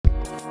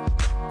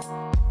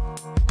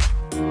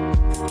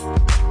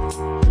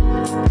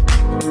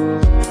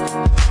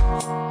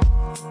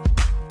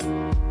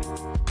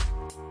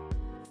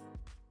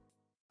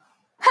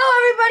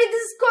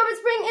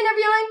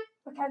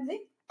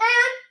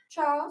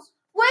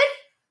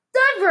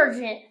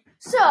divergent.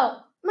 So,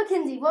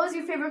 Makensy, what was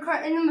your favorite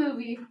part in the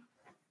movie?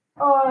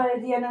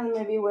 At the end of the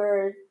movie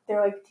where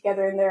they're like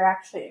together and they're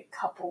actually a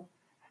couple.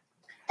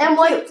 And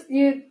what do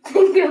you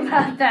think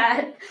about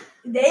that?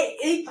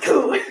 It's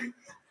cool.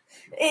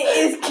 It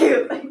is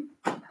cute.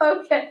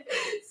 Okay,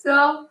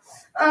 so,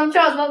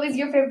 Charles, what was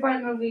your favorite part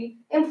of the movie?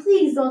 And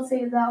please don't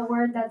say that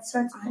word that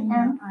starts with an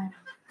M.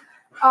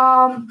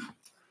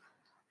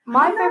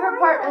 My favorite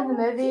part in the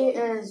movie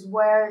is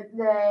where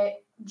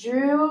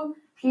Drew,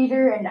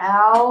 Peter, and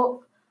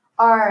Al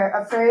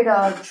are afraid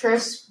of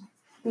Tris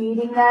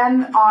beating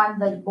them on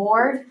the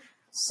board,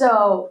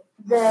 so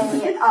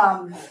they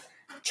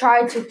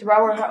try to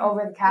throw her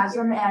over the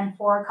chasm, and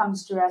 4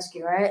 comes to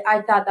rescue her.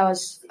 I thought that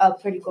was a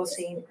pretty cool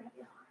scene.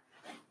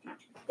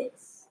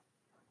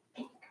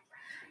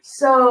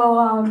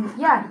 So,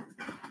 yeah.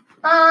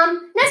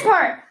 Next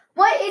part.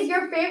 What is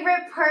your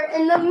favorite part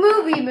in the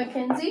movie,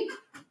 Makensy?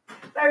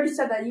 I already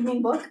said that. You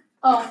mean book?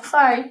 Oh,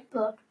 sorry.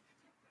 Book.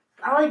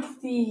 I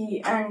like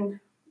the end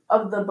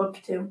of the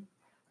book too.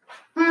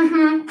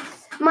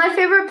 My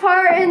favorite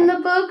part in the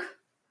book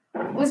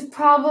was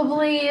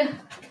probably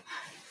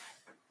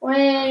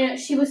when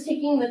she was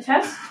taking the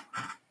test.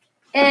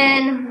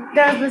 And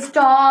there was this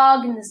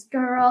dog and this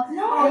girl.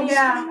 Oh,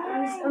 yeah.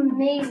 It was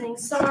amazing.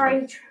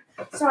 Sorry,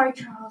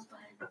 Charles, but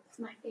it's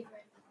my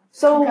favorite.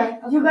 So, Okay.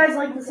 you guys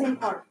like the same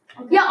part?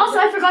 Okay. Yeah, also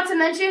I forgot to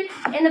mention,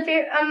 in the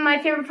my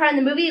favorite part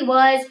in the movie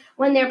was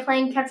when they're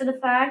playing Capture the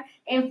Flag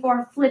and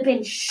 4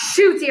 flipping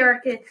shoots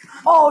Erica.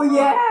 Oh,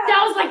 yeah.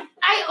 That was like,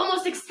 I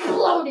almost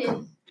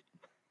exploded.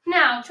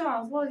 Now,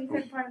 Charles, what was your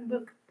favorite part of the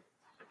book?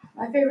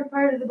 My favorite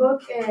part of the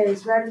book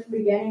is right at the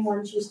beginning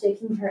when she's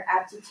taking her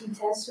aptitude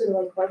test, sort of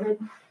like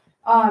Corbin.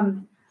 I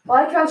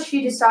like how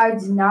she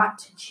decides not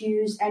to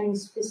choose any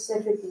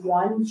specific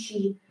one.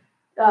 She,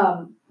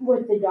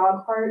 with the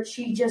dog part,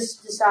 she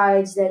just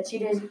decides that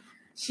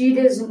she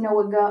doesn't know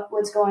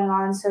what's going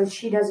on, so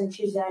she doesn't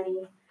choose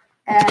any.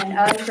 And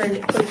I like her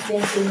quick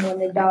thinking when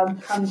the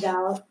dog comes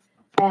out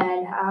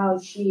and how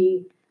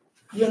she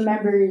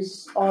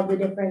remembers all the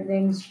different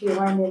things she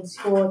learned in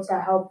school to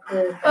help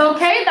her.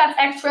 Okay, that's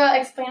extra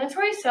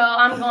explanatory, so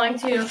I'm going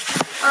to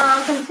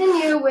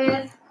continue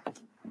with.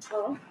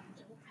 Oh,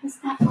 what's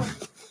that one?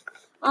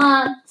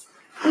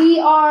 We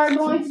are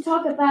going to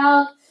talk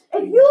about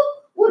if you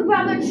would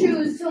rather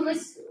choose to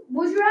listen.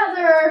 Would you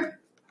rather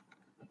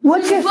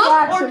What's do your the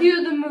book favorite? or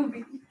do the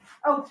movie?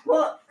 Oh,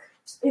 book.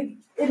 It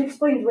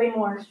explains way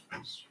more.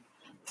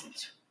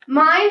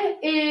 Mine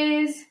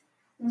is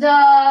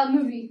the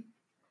movie.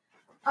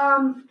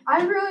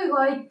 I really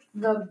like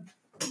the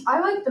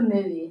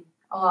movie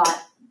a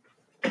lot.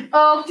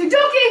 Oh, you're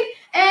joking,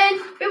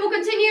 and we will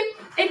continue.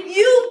 If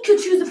you could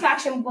choose a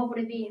faction, what would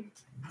it be?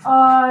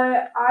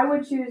 I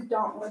would choose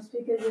Dauntless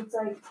because it's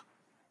like,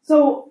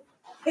 so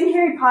in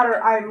Harry Potter,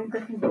 I'm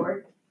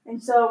Gryffindor,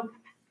 and so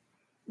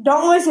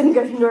Dauntless and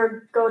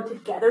Gryffindor go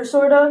together,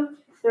 sort of.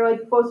 They're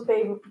like both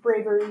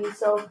bravery,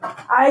 so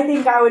I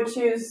think I would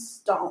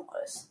choose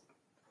Dauntless.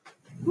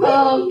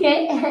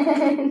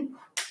 Okay.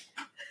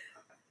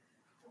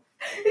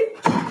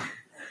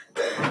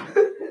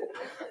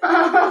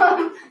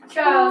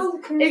 Charles,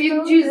 if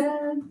you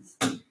choose.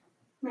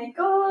 Make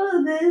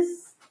all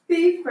this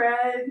be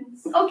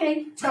friends.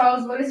 Okay,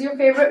 Charles, what is your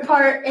favorite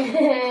part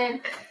in.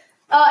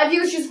 If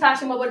you would choose a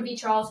faction, what would it be,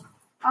 Charles?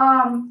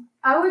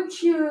 I would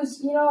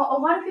choose, a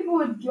lot of people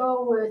would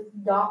go with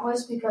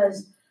Dauntless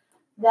because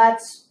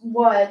that's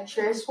what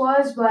Tris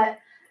was, but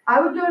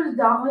I would go to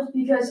Dauntless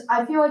because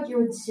I feel like it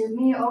would suit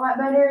me a lot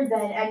better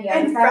than any other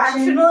And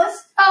faction.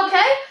 Fractionalist?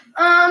 Okay,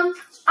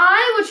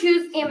 I would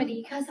choose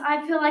Amity because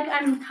I feel like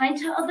I'm kind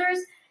to others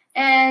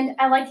and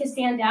I like to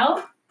stand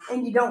out.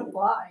 And you don't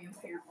lie,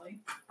 apparently.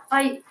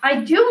 I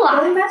do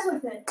lie. Don't mess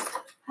with it.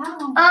 How?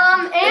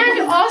 And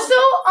also,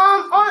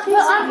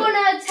 I'm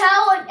gonna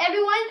tell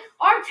everyone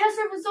our test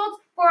results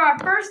for our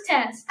first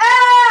test.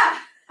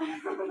 Ah!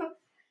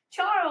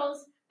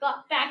 Charles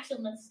got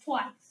factionless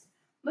twice.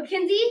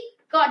 Makensy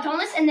got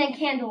Dauntless and then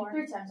Candor.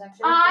 3 times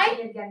actually. I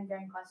did again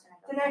during class.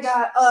 Then I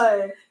got,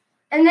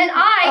 And then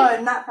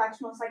not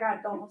Fractionalist, I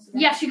got Dauntless again.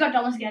 yeah, she got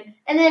Dauntless again.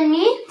 And then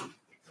me,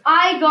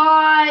 I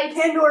got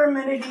Candor,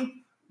 Amidity.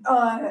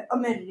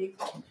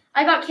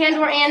 I got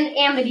Candor and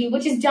Amity,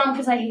 which is dumb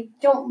because I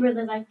don't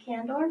really like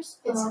Candors.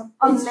 It's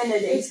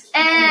Amidity.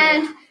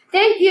 And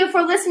thank you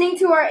for listening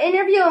to our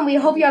interview, and we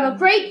hope you have a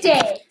great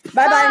day.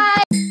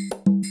 Bye-bye. Bye.